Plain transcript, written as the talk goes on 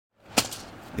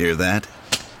Hear that?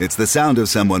 It's the sound of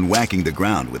someone whacking the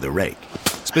ground with a rake.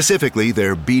 Specifically,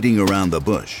 they're beating around the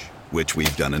bush, which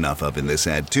we've done enough of in this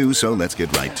ad too, so let's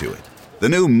get right to it. The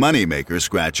new Moneymaker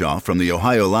scratch-off from the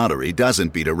Ohio Lottery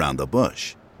doesn't beat around the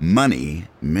bush. Money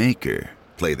Maker.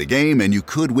 Play the game and you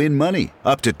could win money,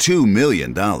 up to $2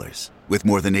 million. With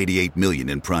more than $88 million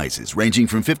in prizes, ranging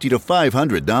from $50 to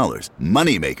 $500,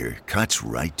 Moneymaker cuts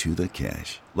right to the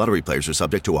cash. Lottery players are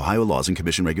subject to Ohio laws and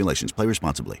commission regulations. Play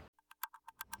responsibly.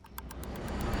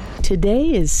 Today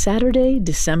is Saturday,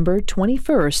 December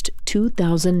 21st,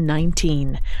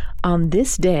 2019. On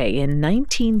this day in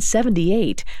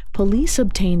 1978, police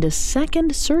obtained a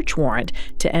second search warrant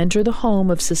to enter the home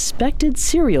of suspected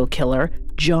serial killer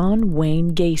John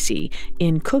Wayne Gacy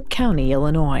in Cook County,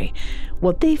 Illinois.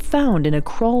 What they found in a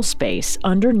crawl space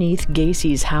underneath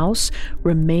Gacy's house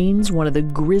remains one of the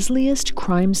grisliest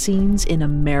crime scenes in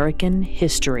American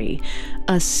history,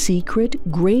 a secret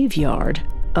graveyard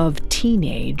of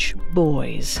teenage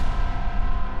boys.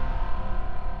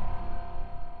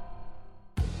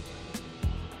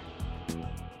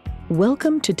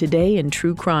 Welcome to Today in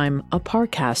True Crime, a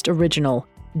Parcast original.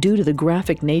 Due to the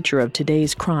graphic nature of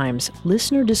today's crimes,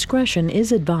 listener discretion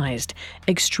is advised.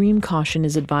 Extreme caution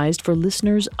is advised for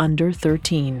listeners under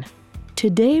 13.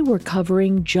 Today we're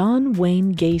covering John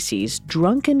Wayne Gacy's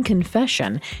drunken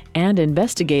confession and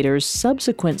investigators'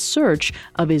 subsequent search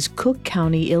of his Cook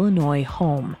County, Illinois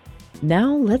home.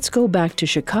 Now let's go back to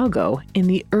Chicago in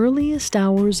the earliest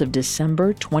hours of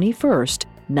December 21st,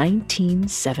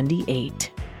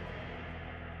 1978.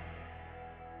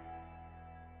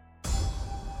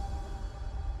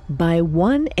 By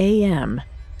 1 a.m.,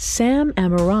 Sam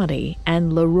Amirati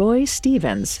and Leroy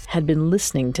Stevens had been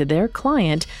listening to their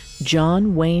client,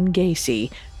 John Wayne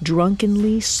Gacy,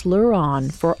 drunkenly slur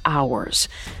on for hours.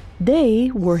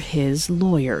 They were his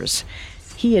lawyers.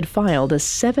 He had filed a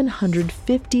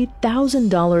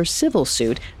 $750,000 civil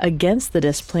suit against the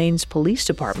Des Plaines Police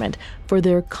Department for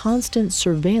their constant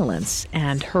surveillance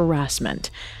and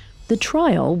harassment. The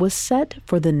trial was set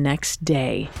for the next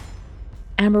day.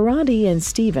 Amirati and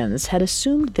Stevens had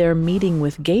assumed their meeting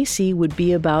with Gacy would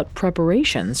be about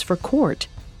preparations for court.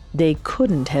 They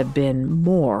couldn't have been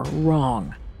more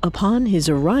wrong. Upon his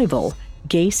arrival,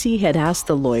 Gacy had asked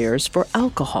the lawyers for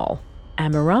alcohol.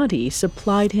 Amirati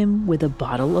supplied him with a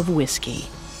bottle of whiskey.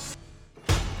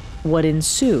 What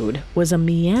ensued was a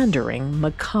meandering,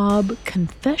 macabre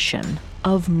confession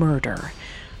of murder.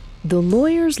 The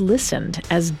lawyers listened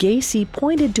as Gacy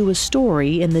pointed to a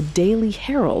story in the Daily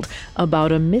Herald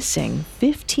about a missing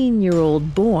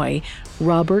 15-year-old boy,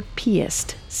 Robert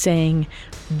Piest, saying,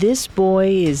 "This boy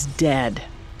is dead.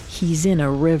 He's in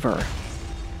a river."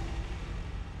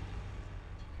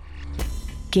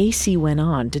 Gacy went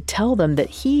on to tell them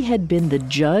that he had been the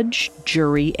judge,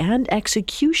 jury, and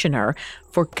executioner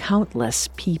for countless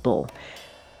people.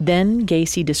 Then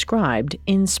Gacy described,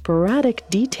 in sporadic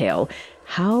detail,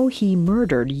 how he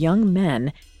murdered young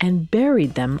men and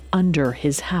buried them under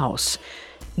his house.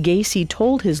 Gacy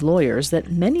told his lawyers that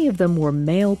many of them were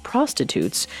male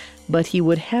prostitutes, but he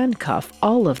would handcuff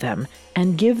all of them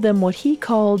and give them what he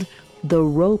called the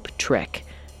rope trick.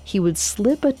 He would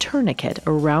slip a tourniquet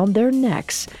around their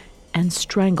necks and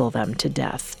strangle them to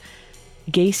death.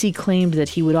 Gacy claimed that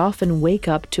he would often wake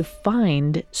up to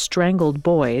find strangled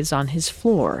boys on his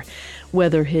floor.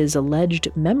 Whether his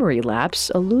alleged memory lapse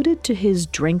alluded to his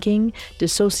drinking,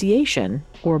 dissociation,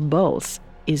 or both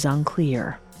is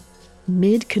unclear.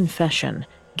 Mid-confession,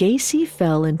 Gacy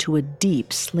fell into a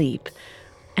deep sleep.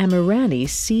 Amirati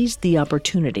seized the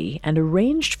opportunity and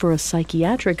arranged for a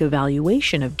psychiatric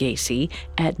evaluation of Gacy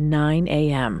at 9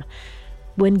 a.m.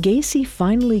 When Gacy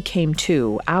finally came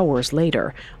to hours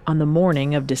later, on the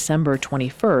morning of December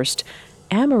 21st,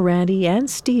 Amirati and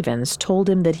Stevens told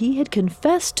him that he had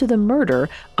confessed to the murder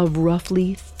of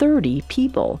roughly 30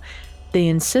 people. They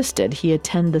insisted he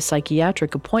attend the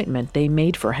psychiatric appointment they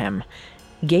made for him.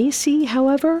 Gacy,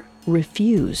 however,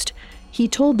 refused. He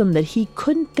told them that he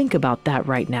couldn't think about that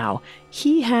right now.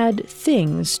 He had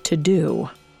things to do.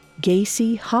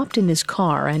 Gacy hopped in his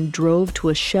car and drove to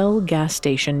a Shell gas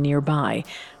station nearby,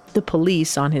 the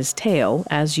police on his tail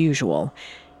as usual.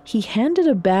 He handed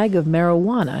a bag of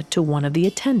marijuana to one of the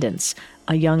attendants,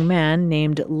 a young man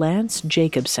named Lance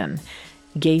Jacobson.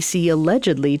 Gacy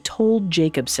allegedly told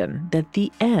Jacobson that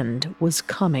the end was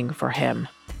coming for him.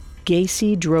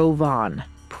 Gacy drove on,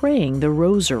 praying the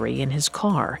rosary in his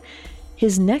car.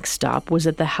 His next stop was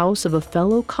at the house of a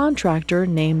fellow contractor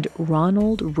named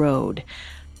Ronald Rode.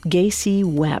 Gacy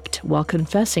wept while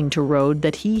confessing to Rode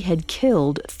that he had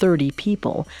killed 30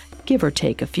 people, give or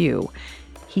take a few.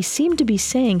 He seemed to be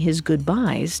saying his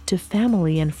goodbyes to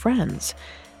family and friends.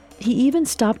 He even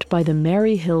stopped by the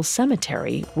Mary Hill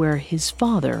Cemetery where his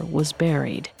father was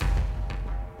buried.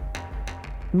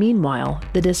 Meanwhile,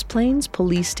 the Des Plaines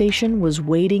police station was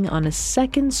waiting on a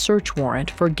second search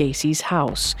warrant for Gacy's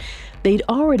house. They'd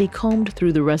already combed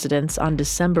through the residence on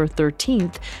December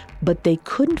 13th, but they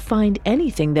couldn't find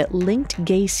anything that linked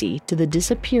Gacy to the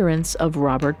disappearance of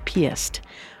Robert Piest.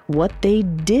 What they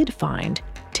did find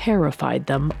terrified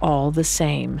them all the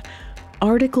same.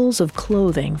 Articles of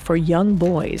clothing for young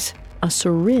boys, a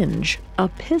syringe, a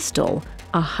pistol,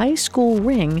 a high school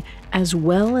ring, as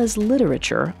well as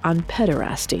literature on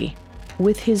pederasty.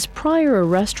 With his prior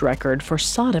arrest record for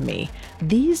sodomy,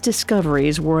 these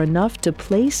discoveries were enough to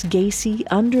place Gacy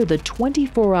under the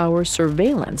 24-hour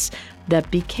surveillance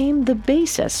that became the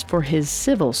basis for his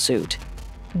civil suit.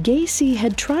 Gacy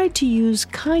had tried to use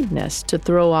kindness to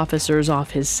throw officers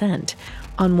off his scent.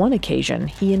 On one occasion,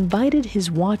 he invited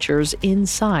his watchers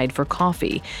inside for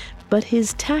coffee, but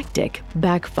his tactic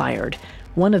backfired.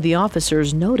 One of the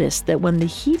officers noticed that when the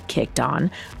heat kicked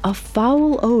on, a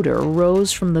foul odor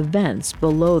rose from the vents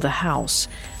below the house.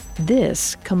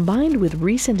 This, combined with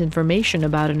recent information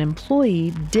about an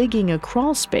employee digging a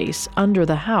crawl space under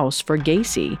the house for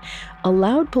Gacy,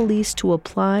 allowed police to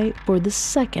apply for the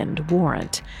second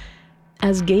warrant.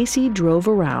 As Gacy drove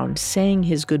around saying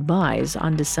his goodbyes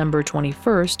on December 21,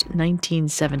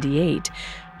 1978,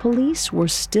 police were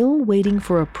still waiting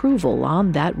for approval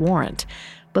on that warrant,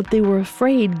 but they were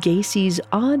afraid Gacy's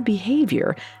odd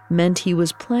behavior meant he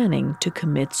was planning to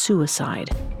commit suicide.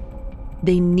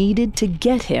 They needed to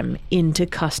get him into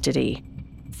custody.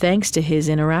 Thanks to his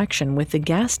interaction with the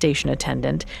gas station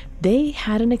attendant, they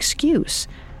had an excuse.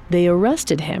 They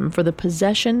arrested him for the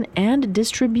possession and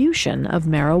distribution of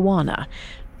marijuana.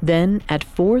 Then, at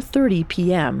 4:30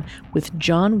 p.m., with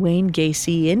John Wayne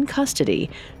Gacy in custody,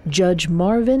 Judge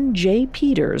Marvin J.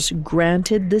 Peters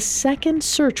granted the second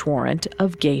search warrant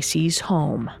of Gacy's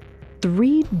home.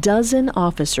 36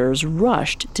 officers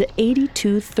rushed to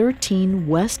 8213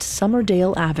 West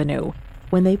Summerdale Avenue.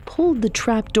 When they pulled the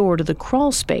trapdoor to the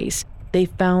crawl space, they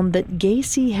found that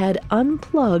Gacy had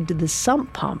unplugged the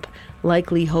sump pump,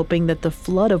 likely hoping that the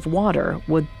flood of water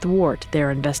would thwart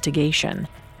their investigation.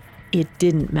 It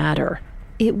didn't matter.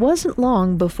 It wasn't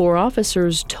long before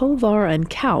officers Tovar and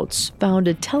Kautz found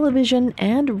a television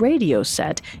and radio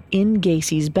set in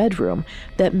Gacy's bedroom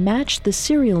that matched the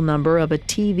serial number of a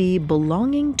TV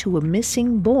belonging to a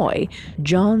missing boy,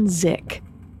 John Zick.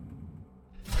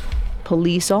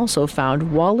 Police also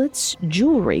found wallets,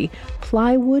 jewelry,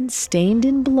 plywood stained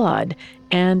in blood,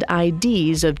 and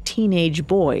IDs of teenage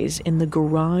boys in the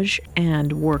garage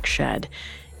and workshed.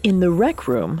 In the rec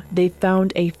room, they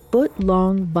found a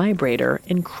foot-long vibrator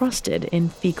encrusted in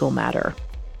fecal matter.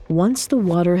 Once the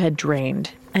water had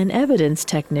drained, an evidence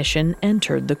technician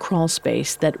entered the crawl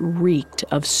space that reeked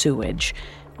of sewage.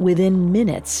 Within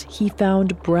minutes, he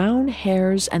found brown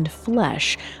hairs and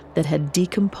flesh that had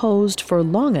decomposed for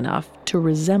long enough to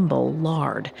resemble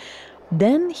lard.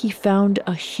 Then he found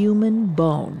a human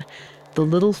bone. The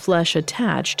little flesh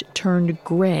attached turned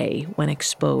gray when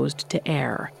exposed to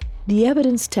air. The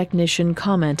evidence technician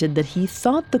commented that he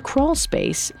thought the crawl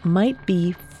space might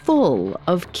be full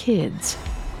of kids.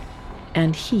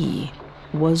 And he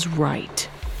was right.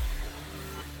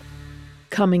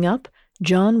 Coming up,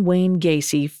 John Wayne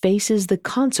Gacy faces the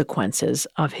consequences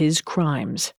of his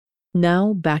crimes.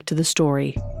 Now back to the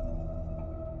story.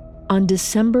 On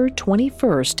December 21,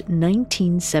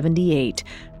 1978,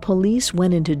 police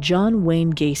went into John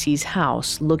Wayne Gacy's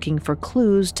house looking for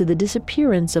clues to the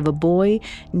disappearance of a boy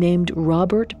named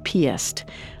Robert Piest.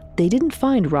 They didn't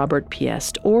find Robert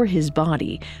Piest or his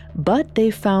body, but they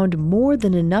found more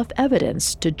than enough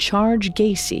evidence to charge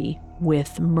Gacy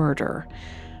with murder.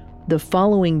 The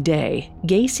following day,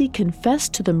 Gacy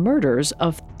confessed to the murders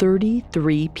of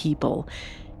 33 people.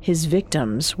 His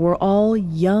victims were all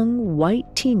young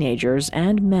white teenagers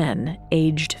and men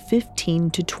aged 15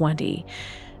 to 20.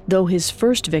 Though his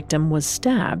first victim was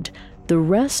stabbed, the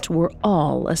rest were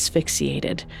all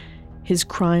asphyxiated. His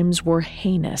crimes were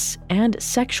heinous and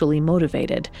sexually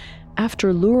motivated.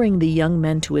 After luring the young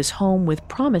men to his home with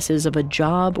promises of a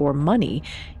job or money,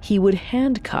 he would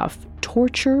handcuff,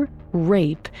 torture,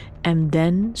 rape, and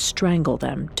then strangle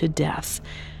them to death.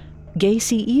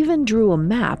 Gacy even drew a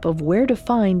map of where to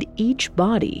find each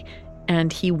body,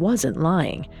 and he wasn't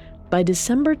lying. By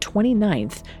December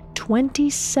 29th,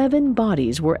 27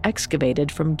 bodies were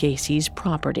excavated from Gacy's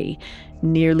property.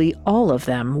 Nearly all of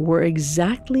them were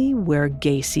exactly where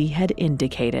Gacy had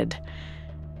indicated.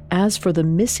 As for the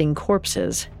missing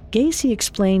corpses, Gacy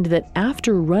explained that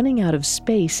after running out of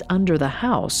space under the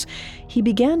house, he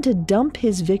began to dump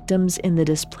his victims in the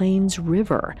Des Plaines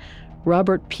River.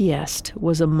 Robert Piest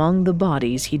was among the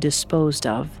bodies he disposed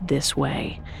of this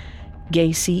way.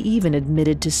 Gacy even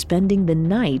admitted to spending the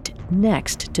night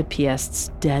next to Piest's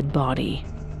dead body.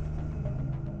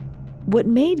 What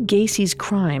made Gacy's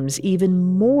crimes even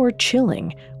more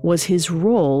chilling was his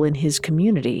role in his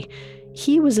community.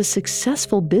 He was a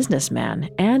successful businessman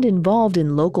and involved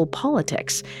in local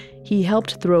politics. He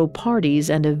helped throw parties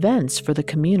and events for the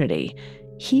community.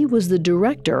 He was the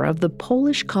director of the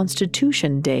Polish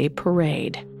Constitution Day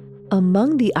parade.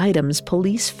 Among the items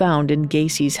police found in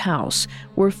Gacy's house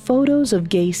were photos of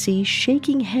Gacy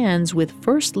shaking hands with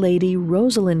First Lady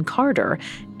Rosalind Carter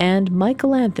and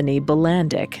Michael Anthony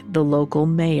Bilandic, the local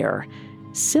mayor.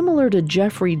 Similar to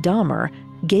Jeffrey Dahmer,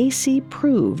 Gacy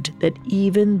proved that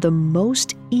even the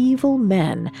most evil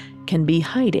men can be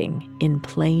hiding in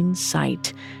plain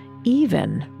sight,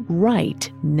 even right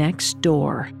next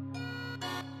door.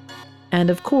 And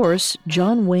of course,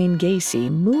 John Wayne Gacy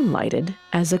moonlighted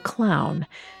as a clown.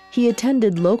 He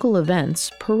attended local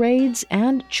events, parades,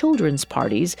 and children's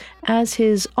parties as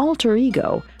his alter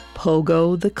ego,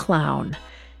 Pogo the Clown.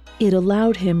 It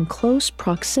allowed him close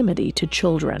proximity to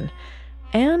children.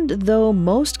 And though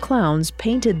most clowns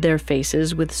painted their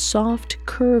faces with soft,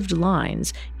 curved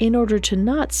lines in order to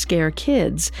not scare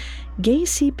kids,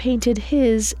 Gacy painted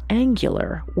his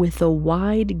angular with a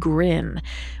wide grin,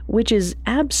 which is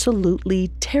absolutely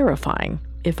terrifying,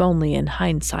 if only in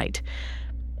hindsight.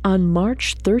 On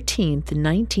March 13,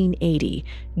 1980,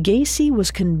 Gacy was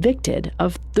convicted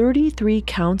of 33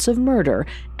 counts of murder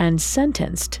and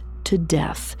sentenced to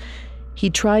death. He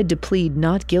tried to plead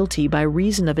not guilty by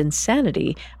reason of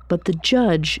insanity, but the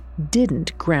judge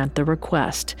didn't grant the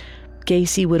request.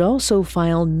 Gacy would also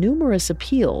file numerous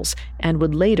appeals and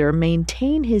would later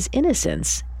maintain his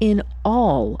innocence in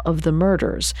all of the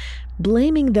murders,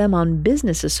 blaming them on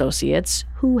business associates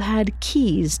who had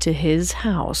keys to his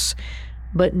house.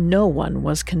 But no one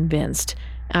was convinced.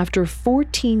 After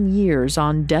 14 years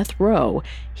on death row,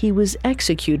 he was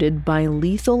executed by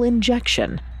lethal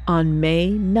injection on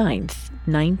May 9,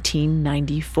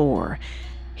 1994.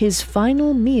 His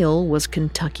final meal was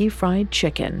Kentucky Fried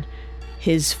Chicken.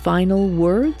 His final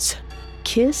words?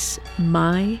 Kiss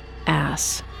my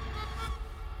ass.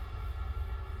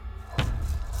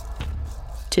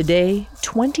 Today,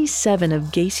 27 of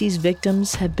Gacy's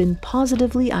victims have been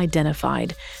positively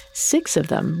identified. 6 of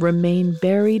them remain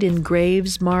buried in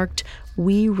graves marked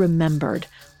 "We Remembered,"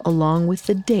 along with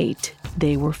the date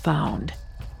they were found.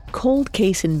 Cold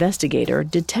case investigator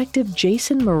Detective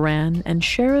Jason Moran and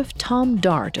Sheriff Tom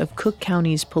Dart of Cook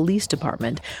County's Police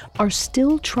Department are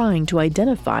still trying to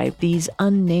identify these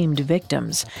unnamed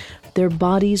victims. Their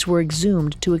bodies were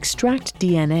exhumed to extract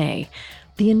DNA.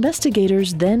 The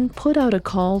investigators then put out a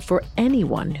call for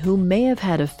anyone who may have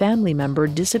had a family member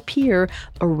disappear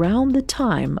around the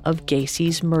time of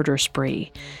Gacy's murder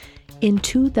spree. In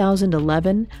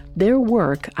 2011, their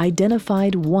work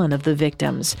identified one of the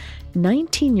victims,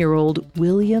 19-year-old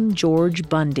William George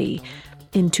Bundy.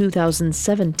 In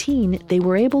 2017, they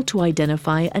were able to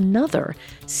identify another,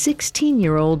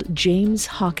 16-year-old James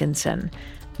Hawkinson.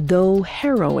 Though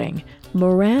harrowing,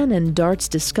 Moran and Dart's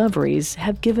discoveries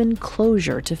have given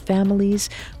closure to families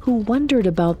who wondered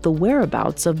about the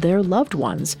whereabouts of their loved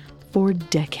ones for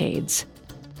decades.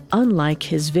 Unlike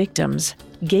his victims,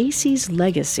 Gacy's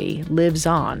legacy lives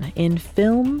on in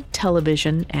film,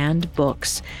 television, and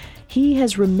books. He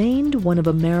has remained one of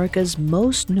America's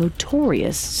most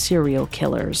notorious serial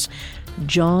killers,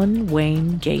 John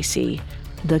Wayne Gacy,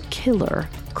 the Killer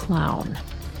Clown.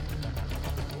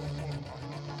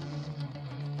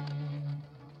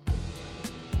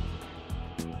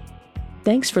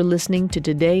 Thanks for listening to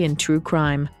Today in True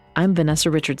Crime. I'm Vanessa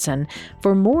Richardson.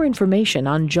 For more information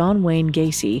on John Wayne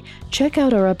Gacy, check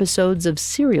out our episodes of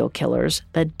Serial Killers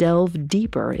that delve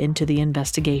deeper into the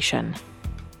investigation.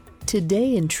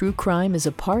 Today in True Crime is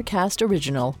a Parcast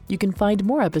original. You can find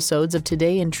more episodes of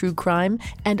Today in True Crime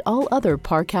and all other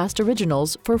Parcast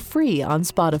originals for free on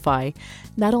Spotify.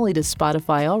 Not only does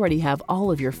Spotify already have all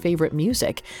of your favorite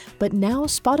music, but now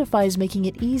Spotify is making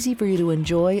it easy for you to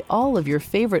enjoy all of your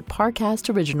favorite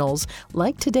Parcast originals,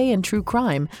 like Today in True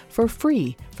Crime, for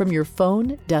free from your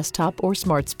phone, desktop, or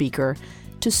smart speaker.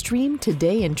 To stream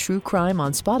Today in True Crime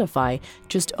on Spotify,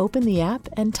 just open the app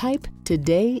and type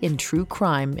Today in True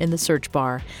Crime in the search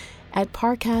bar. At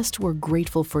Parcast, we're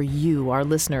grateful for you, our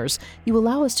listeners. You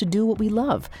allow us to do what we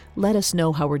love. Let us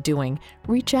know how we're doing.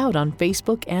 Reach out on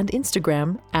Facebook and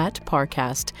Instagram at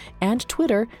Parcast and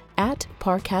Twitter at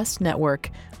Parcast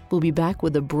Network. We'll be back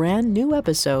with a brand new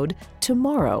episode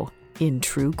tomorrow in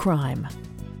True Crime.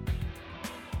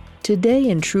 Today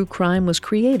in True Crime was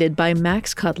created by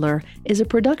Max Cutler, is a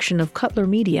production of Cutler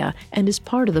Media, and is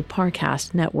part of the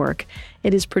Parcast network.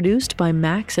 It is produced by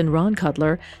Max and Ron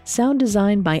Cutler, sound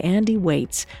design by Andy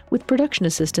Waits, with production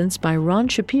assistance by Ron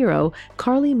Shapiro,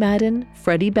 Carly Madden,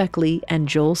 Freddie Beckley, and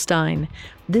Joel Stein.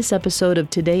 This episode of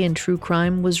Today in True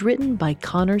Crime was written by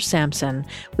Connor Sampson,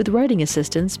 with writing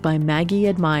assistance by Maggie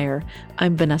Admire.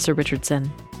 I'm Vanessa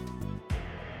Richardson.